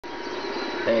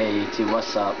Hey YouTube,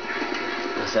 what's up?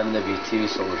 It's MW2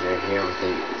 Soldier here with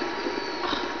the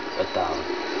the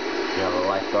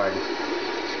Lifegaurd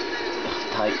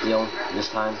type deal this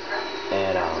time.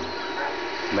 And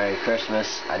Merry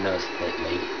Christmas. I know it's a bit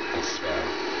late. It's I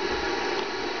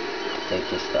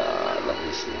think it's let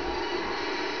me see.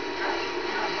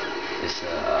 It's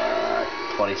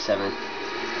 27th.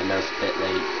 I know it's a bit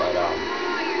late, but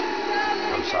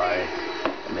I'm sorry.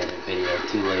 I made a video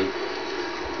too late.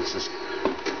 It's just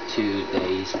 2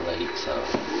 days late, so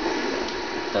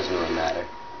it doesn't really matter.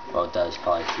 Well, it does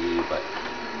probably to you, but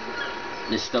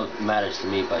this still matters to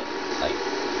me. But like,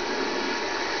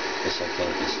 it's okay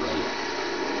if it's late.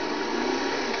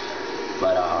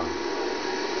 But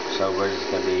so we're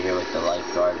just gonna be here with the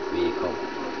Lifegaurd vehicle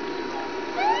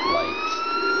lights.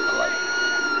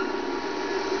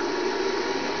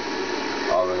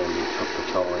 All we're gonna be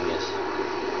patrolling is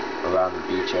around the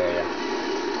beach area.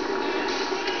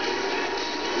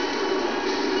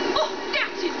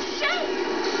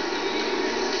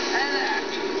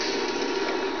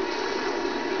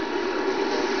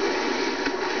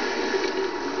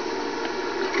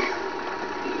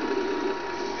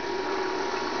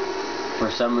 For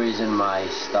some reason my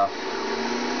stuff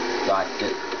got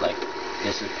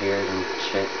disappeared and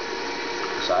shit,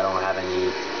 so I don't have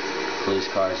any police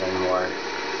cars anymore.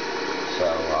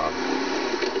 So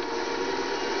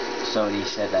Sony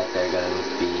said that they're gonna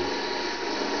be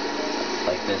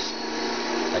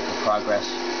the progress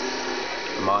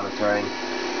monitoring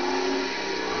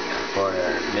for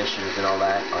their missions and all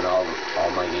that on all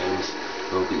my games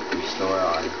will be restored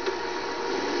on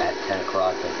at 10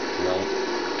 o'clock at night.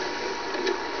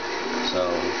 So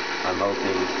I'm hoping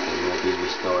it will be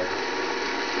restored,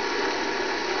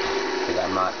 because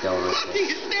I'm not dealing with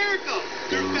this.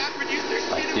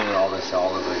 Doing all this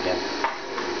all over again.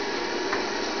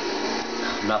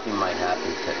 Nothing might happen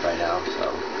to it right now,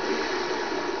 so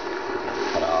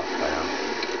cut off right now.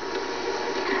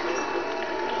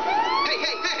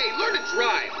 Hey, learn to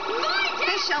drive.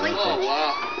 Hey, Shelly. Oh,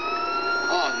 wow.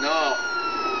 Oh, no.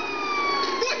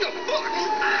 What the fuck?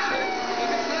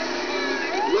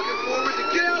 Looking forward to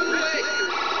get out of the way.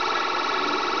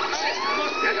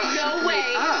 No way.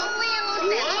 Wow.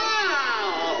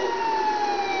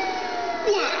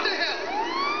 What the hell?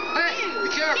 Hey, be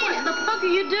careful. What the fuck are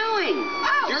you doing?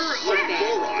 Oh, You're shit. a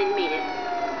moron. Didn't mean it.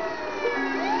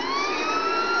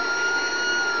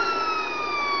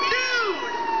 Dude!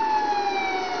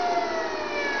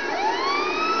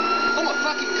 Oh my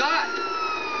fucking god!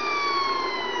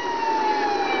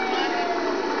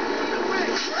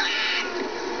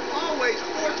 Always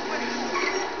 420.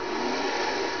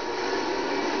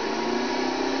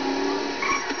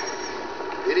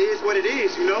 It is what it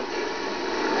is, you know?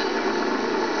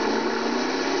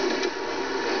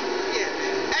 Yeah.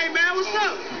 Hey man, what's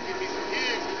up? Give me some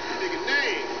gigs with this nigga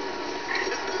name.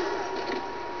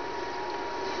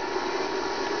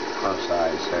 I'm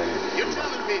sorry, sir. You're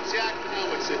telling me Jack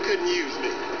Howitzer couldn't use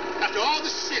me after all the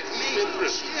shit he's been through?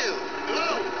 Chill.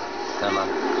 Hello? Come on.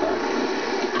 Sorry.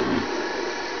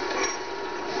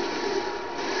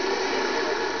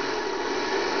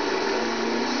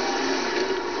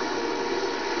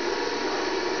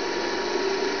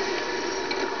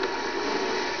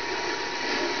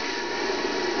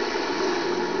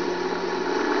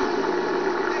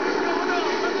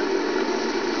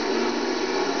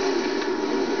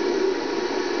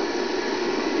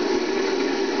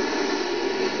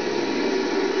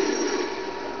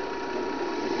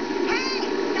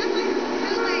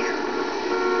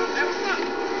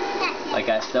 Like,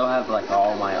 I still have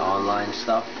all my online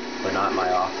stuff, but not my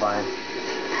offline.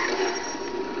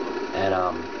 And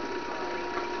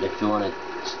if you want to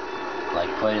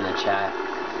put in the chat,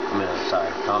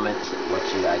 comment what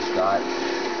you guys got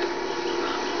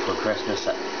for Christmas.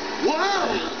 Wow!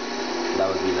 That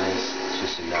would be nice,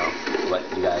 just to know what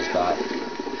you guys got.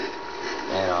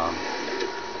 And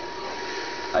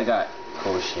I got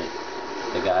cool shit.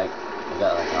 I got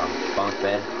bunk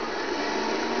bed,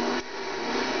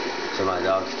 so my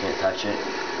dogs can't touch it.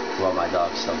 Well, my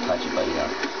dogs still touch it, but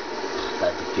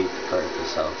that defeats the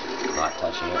purpose of not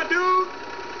touching it.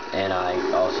 And I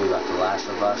also got The Last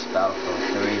of Us, Battlefield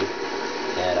 3,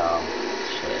 and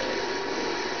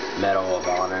Medal of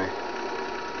Honor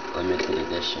limited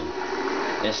edition.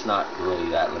 It's not really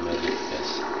that limited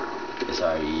because it's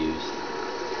already used.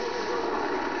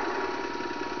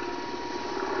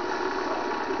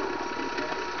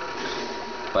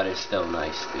 But it's still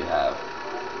nice to have.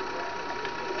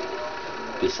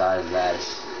 Besides that,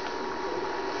 it's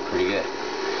pretty good.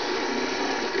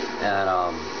 And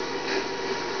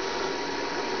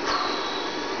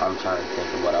I'm trying to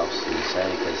think of what else to say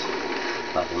because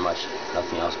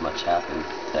nothing else much happened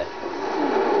today.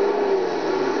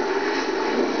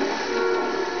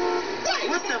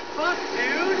 What the fuck,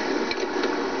 dude?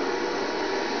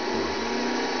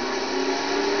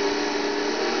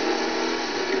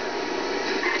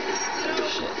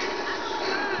 Shit.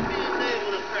 Being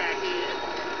able to crack it.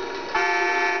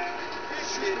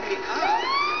 This shit me up.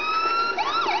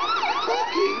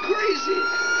 Fucking crazy.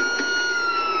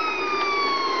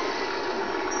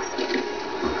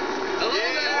 Hello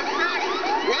there, Frank.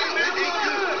 Well, that ain't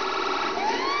good.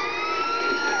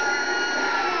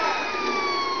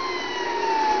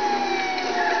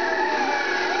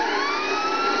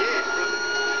 Yeah, brother.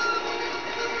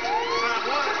 Time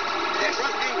was. That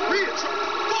brother ain't real.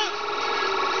 Fuck!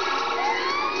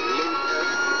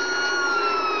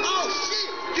 Oh, shit!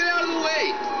 Get out of the way!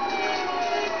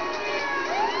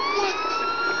 What?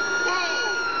 Whoa!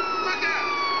 My God!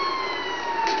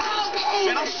 Oh,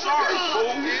 man, I'm sorry,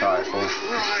 fool. Sorry, fool.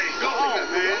 Right. Go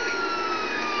home, man.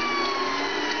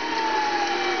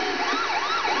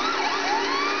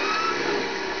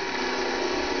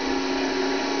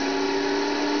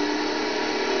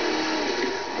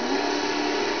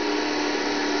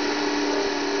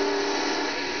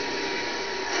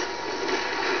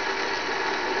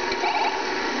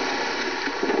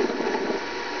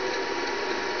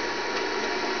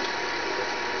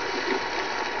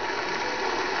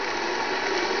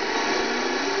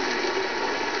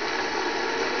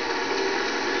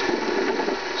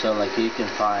 So like you can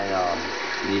find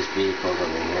these vehicles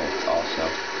over here also.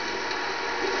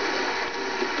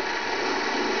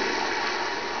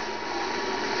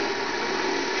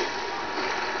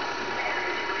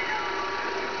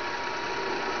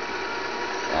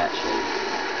 Actually,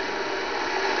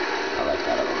 I like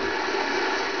that one.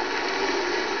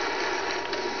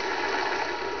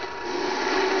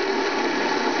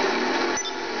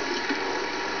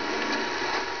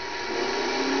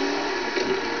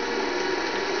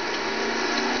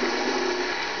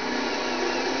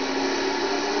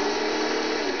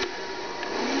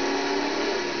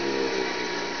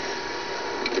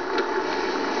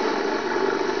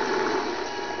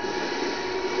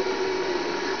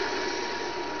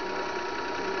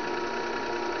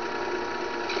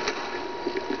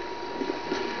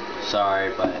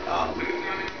 Sorry, but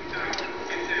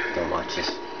don't watch this.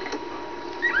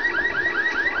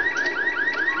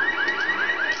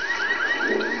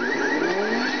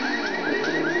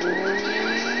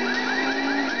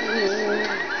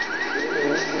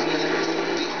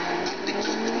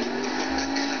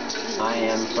 I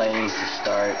am planning to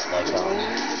start like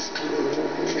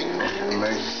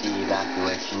emergency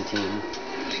evacuation team.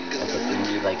 Like if you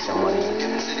need like somebody who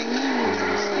needs to be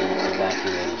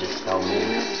evacuated, just tell me.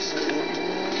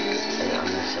 And I'm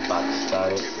just about to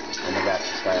start it. I never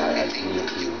actually started. I need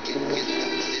to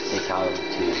take how to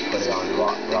put it on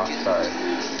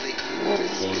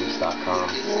rockstargames.com.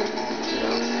 You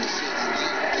know.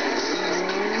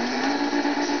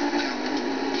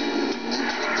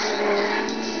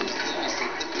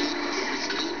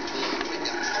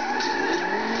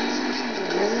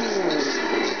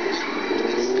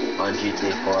 On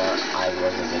GTA 4, I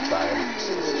was a big buyer,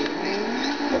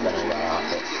 but then I got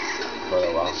off it for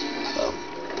a while, so,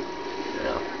 you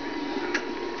know.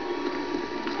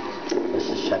 Let's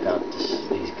just check out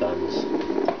these guns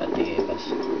that they gave us.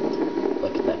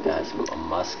 Look at that, guys, a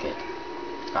musket.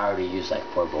 I already used like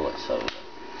 4 bullets, so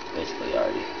basically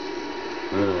already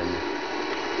ruined.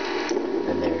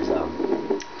 And there's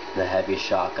the heavy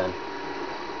shotgun.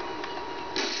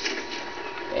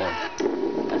 Damn,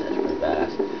 that's actually pretty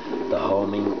badass. The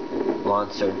homing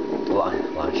launcher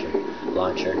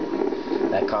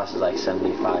that costs like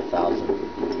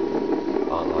 75,000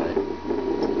 online,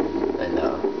 and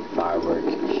firework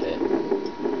shit.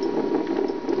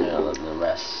 You know, and the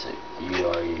rest you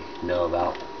already know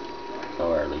about,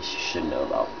 or at least you should know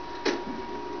about.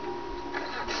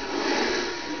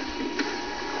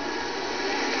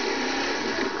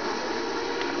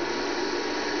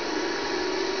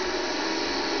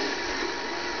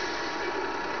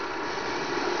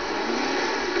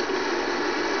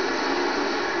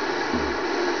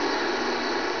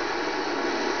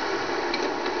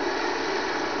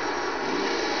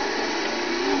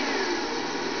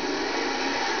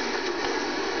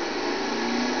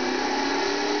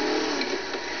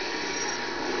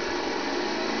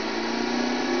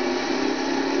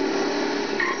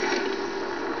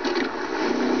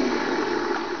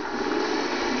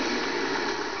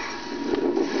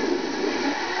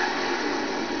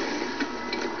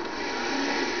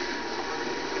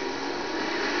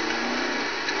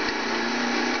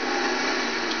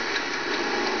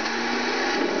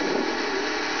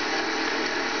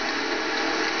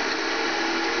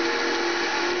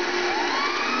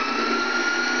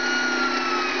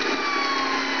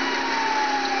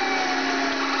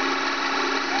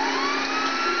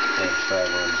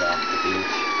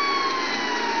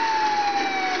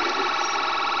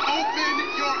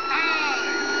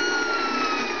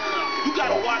 You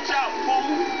gotta watch out,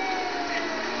 fool.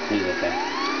 He's okay.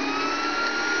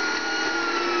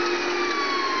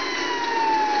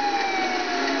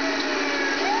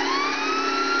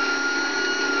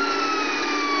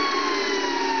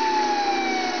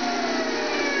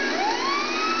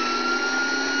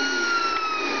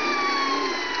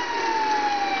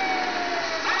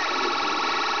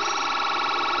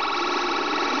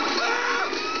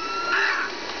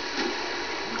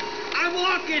 I'm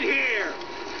walking here.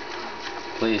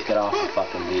 Please get off the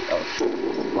fucking beat. Oh,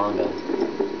 long gun.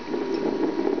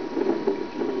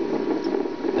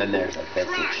 Then there's a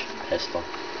vintage pistol.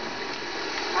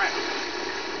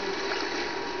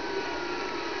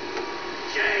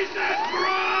 Jesus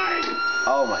Christ!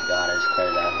 Oh my god, I just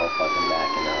cleared that whole fucking back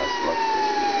and now let's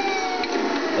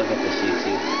look at this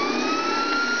YouTube.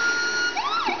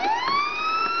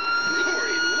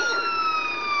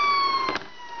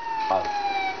 Oh.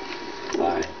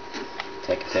 Alright.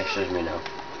 Take a picture of me now.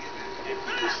 And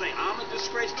people say I'm a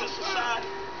disgrace to society.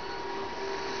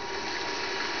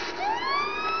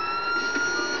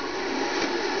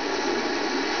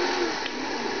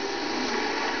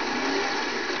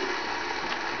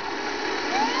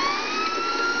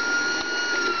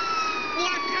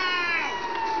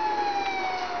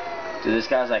 Dude, this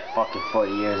guy's like fucking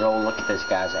 40 years old. Look at this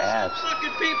guy's abs. Fucking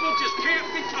people just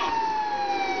can't be taught.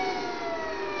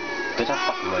 Bitch, I'm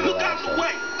fucking with your Look out ass, the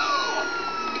way.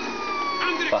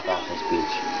 I'm gonna fuck kill off this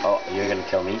beach. Oh, you're gonna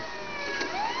kill me?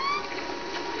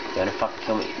 You're gonna fucking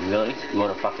kill me? Really? You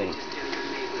wanna fucking...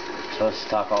 supposed to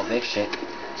talk all big shit?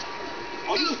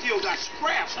 Oh, you still got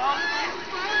scraps, huh?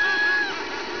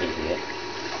 Idiot.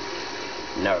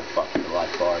 Never fucking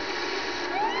Lifegaurd.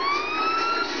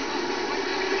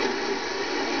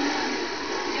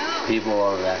 People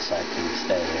over that side can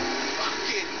stay there.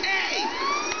 Fucking A!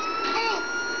 Oh!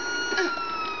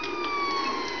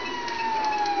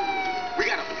 We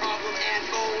got a problem,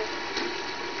 asshole.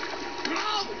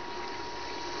 Oh!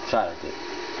 Try to do.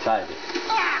 Try to do.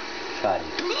 Ah! Try to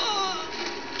do.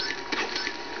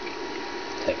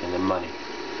 Taking the money.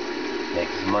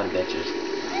 Making some money, bitches.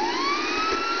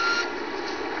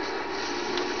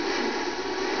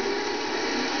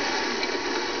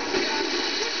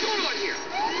 What's going on here?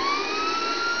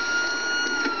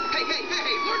 Hey,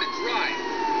 learn to drive.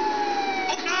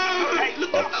 Oh, no! Hey,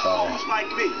 look out for fools like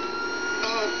me.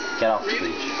 Get off the Really?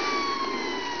 beach.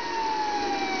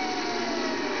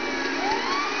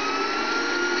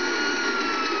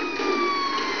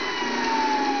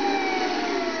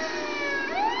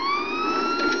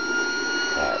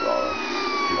 Alright, well,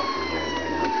 there's nothing here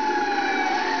right now.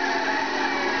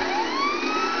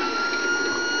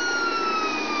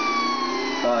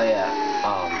 Oh yeah,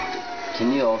 can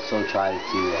you also try to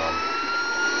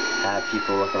have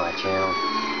people look at my channel,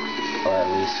 or at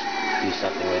least do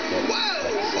something with it?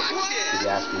 Like, if you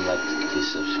ask me like to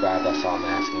subscribe, that's all I'm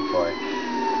asking for.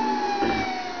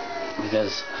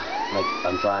 Because like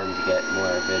I'm trying to get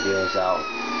more videos out,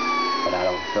 but I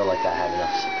don't feel like I have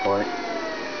enough support.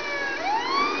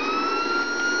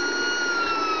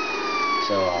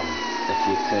 So if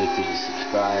you could you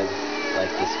subscribe,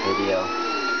 like this video,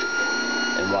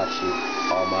 and watch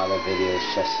all my other videos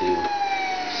just to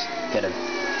get a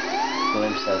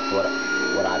glimpse of what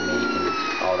I make and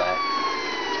all that.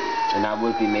 And I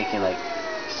would be making like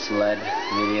sled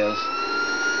videos,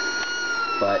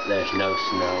 but there's no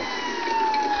snow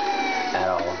at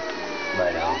all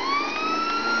right now.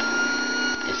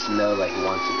 It snowed like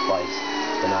once or twice,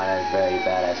 but not as very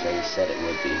bad as they said it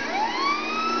would be.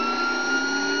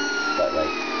 But like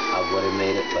I would have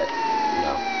made it, but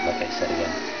no, like I said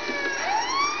again.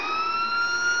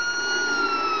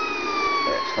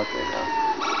 There's Hooker now.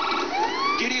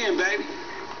 Get in, baby.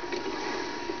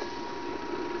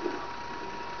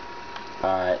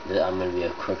 Alright, I'm gonna be a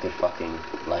crooked fucking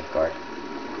lifeguard.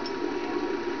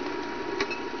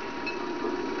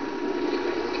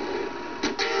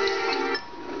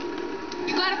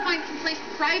 You gotta find someplace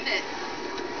private.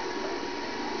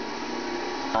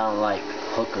 I don't like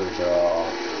hookers or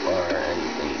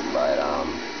anything, but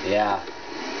yeah,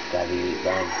 gotta be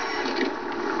done.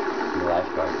 I'm a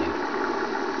lifeguard, dude.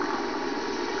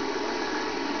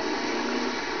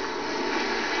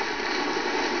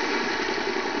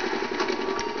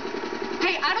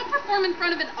 Hey, I don't perform in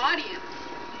front of an audience.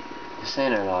 This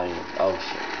ain't an audience. Oh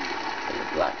shit, there's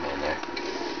a black man there.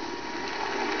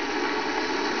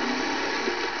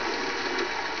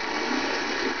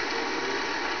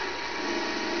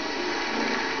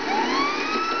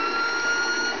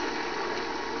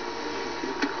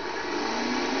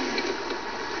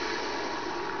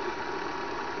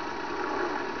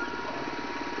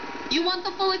 You want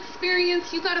the full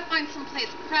experience, you gotta find someplace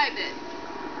private.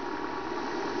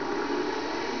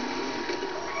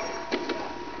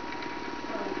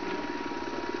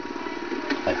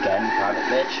 Again, private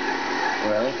bitch?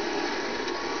 Really?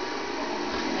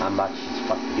 I'm about to just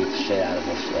fucking beat the shit out of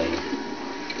this lady.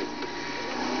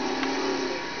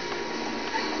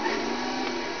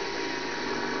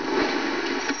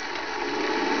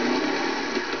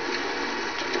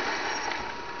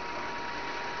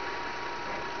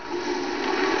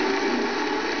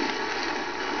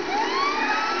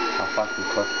 How fucking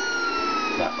quick?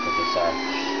 Not quick, sorry.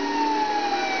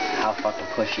 How fucking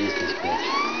pushy is this bitch?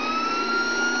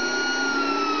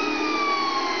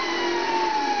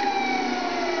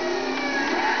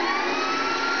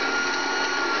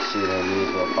 See what I mean?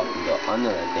 We'll fucking go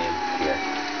under that damn pier.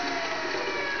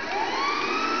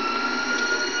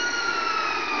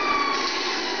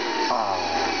 Oh.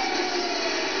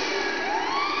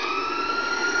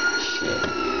 Shit,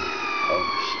 dude. Oh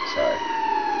shit, sorry.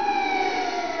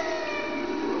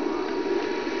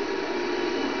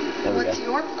 There we What's go.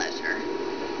 your pleasure?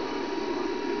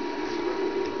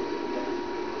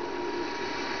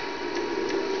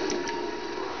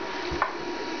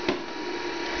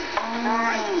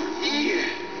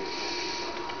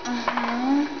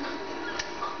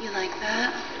 You like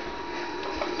that?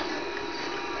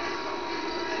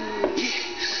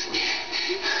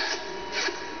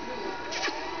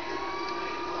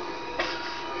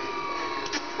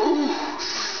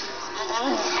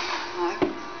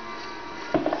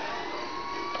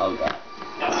 Oh god.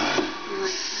 You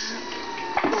like that?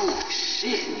 Oh,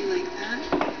 shit. You like that?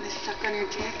 Can I suck on your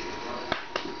dick?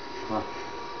 Huh.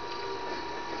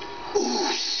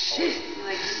 Oh, shit. You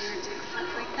like getting your dick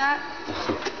sucked like that?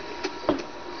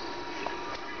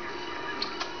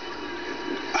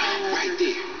 Right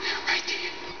there. Right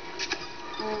there.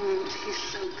 Tastes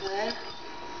so good.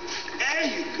 There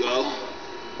you go.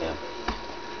 Yeah.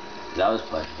 That was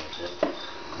pleasurable shit.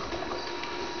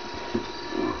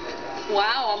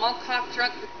 Wow, I'm all cock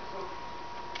drunk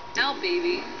now,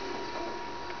 baby.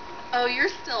 Oh, you're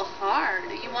still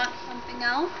hard. You want something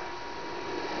else?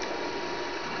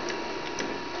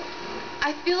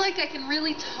 I feel like I can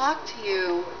really talk to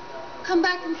you. Come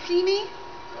back and see me?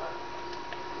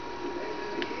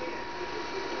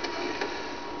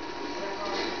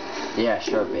 Yeah,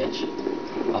 sure, bitch.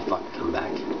 I'll fucking come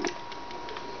back.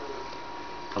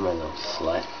 I'm a little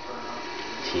slut.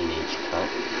 Teenage cunt.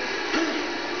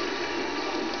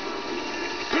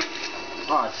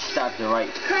 Oh, I stabbed the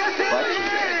right butt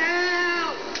cheek.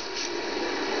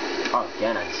 Oh,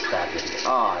 again, I stabbed it.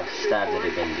 Oh, I stabbed it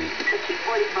again, dude.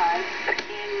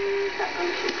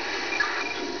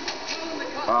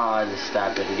 Oh, I just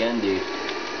stabbed it again, dude.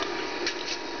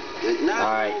 Good night,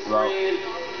 Alright, well, friend.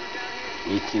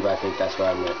 YouTube, I think that's where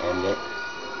I'm going to end it.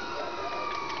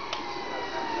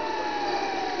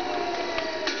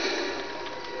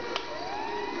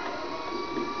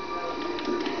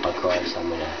 Of course, I'm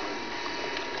going to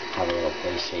have a little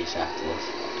face chase after this.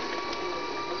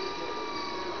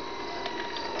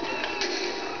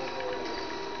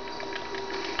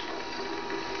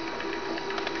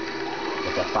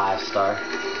 With a 5-star.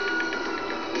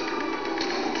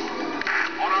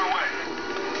 On our way.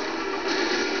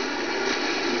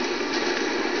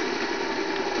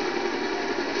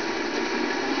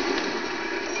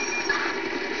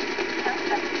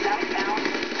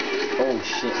 Oh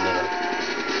shit, nigga.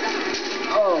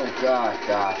 Oh god,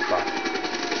 fuck.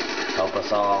 Help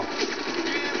us all.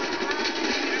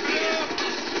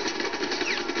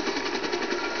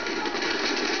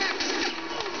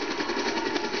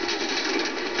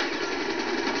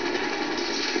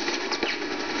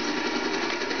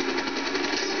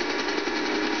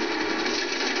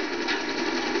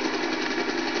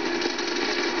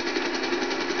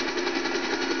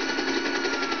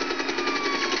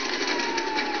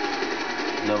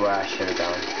 Know where I should have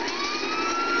gone.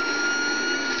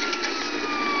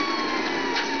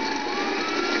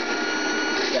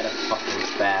 Get a fucking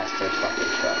faster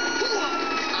fucking truck.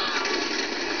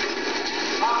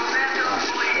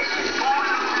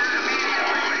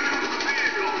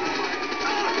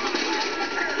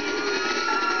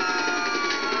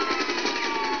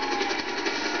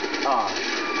 Oh,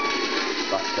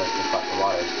 fuck, that's the fucking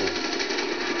water too.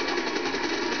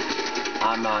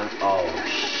 I'm on. Oh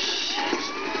shit.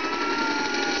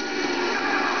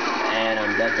 And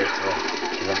I'm dead basically,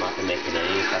 because I'm not gonna make it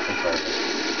any fucking further.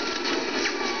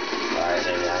 Alright,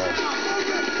 maybe I am.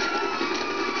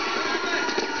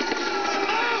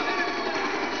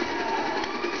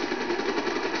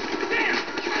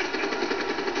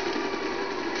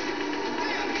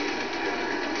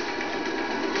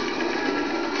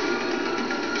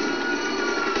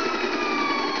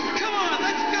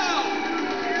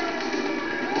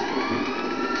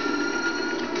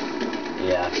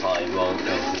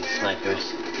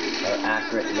 snipers are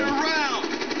accurately.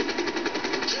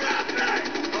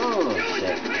 Oh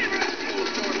shit.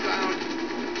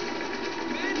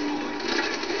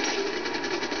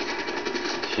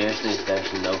 Seriously,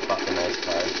 there's no fucking nice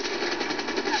cars.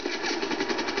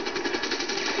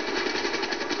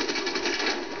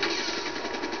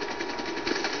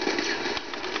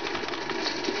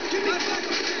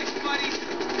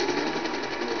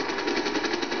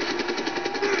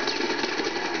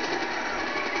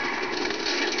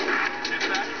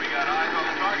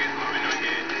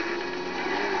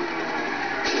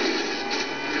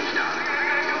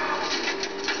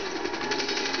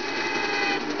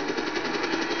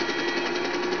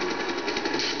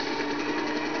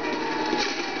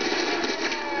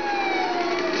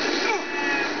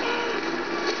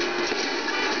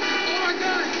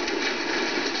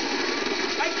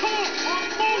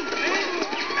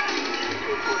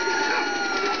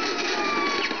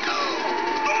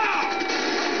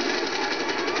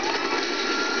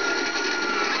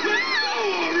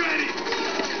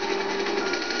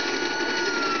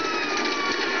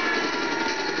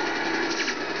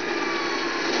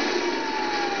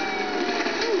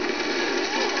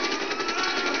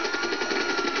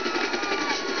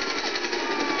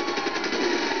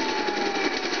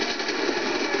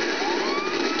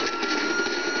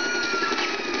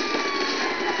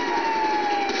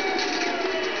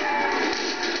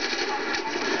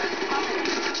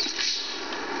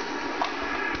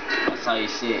 That's how you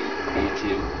see it,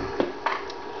 YouTube.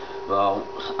 Well,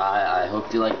 I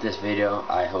hope you like this video.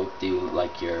 I hope you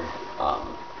like your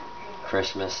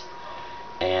Christmas.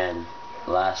 And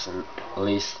last and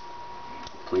least,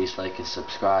 please like and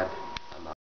subscribe.